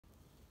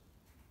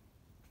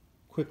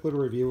quick little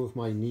review of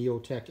my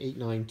Neotech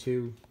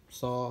 892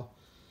 saw.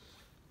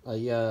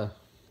 I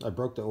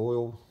broke the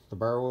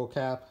bar oil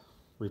cap,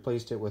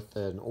 replaced it with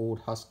an old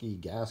Husky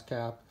gas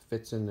cap.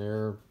 Fits in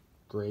there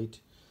great.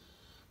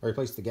 I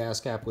replaced the gas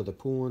cap with a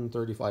Poulin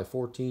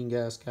 3514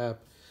 gas cap.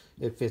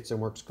 It fits and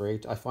works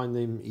great. I find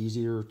them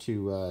easier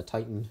to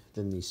tighten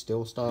than the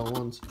Still style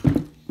ones.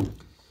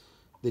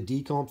 The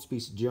decomp's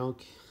piece of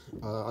junk.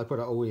 I put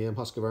an OEM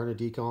Husqvarna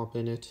decomp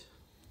in it.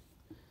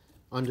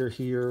 Under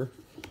here,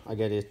 I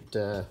get it.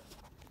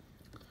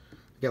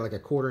 Get like a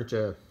 1/4 inch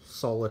of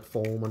solid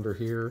foam under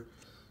here,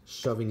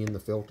 shoving in the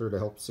filter to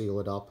help seal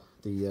it up.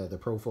 The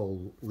profile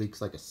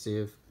leaks like a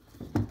sieve.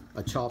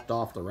 I chopped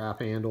off the wrap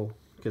handle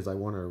because I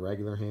wanted a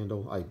regular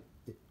handle. I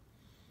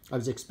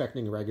was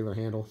expecting a regular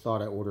handle.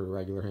 Thought I ordered a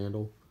regular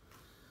handle.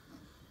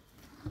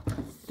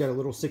 Got a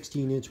little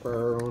 16-inch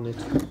bar on it.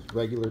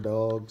 Regular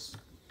dogs.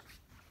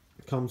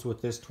 Comes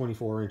with this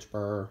 24-inch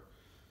bar.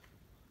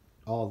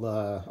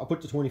 I'll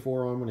put the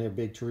 24 on when I have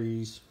big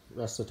trees.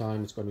 Rest of the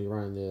time it's going to be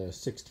running the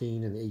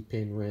 16 and the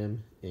 8-pin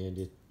rim, and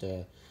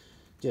it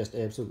just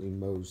absolutely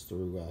mows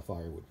through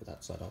firewood with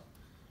that setup.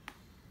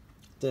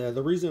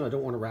 The reason I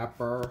don't want a wrap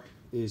bar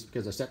is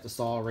because I set the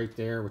saw right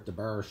there with the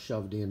bar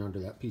shoved in under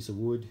that piece of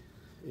wood,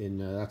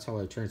 and that's how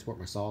I transport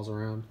my saws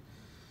around.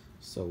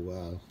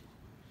 So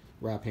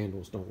wrap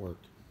handles don't work.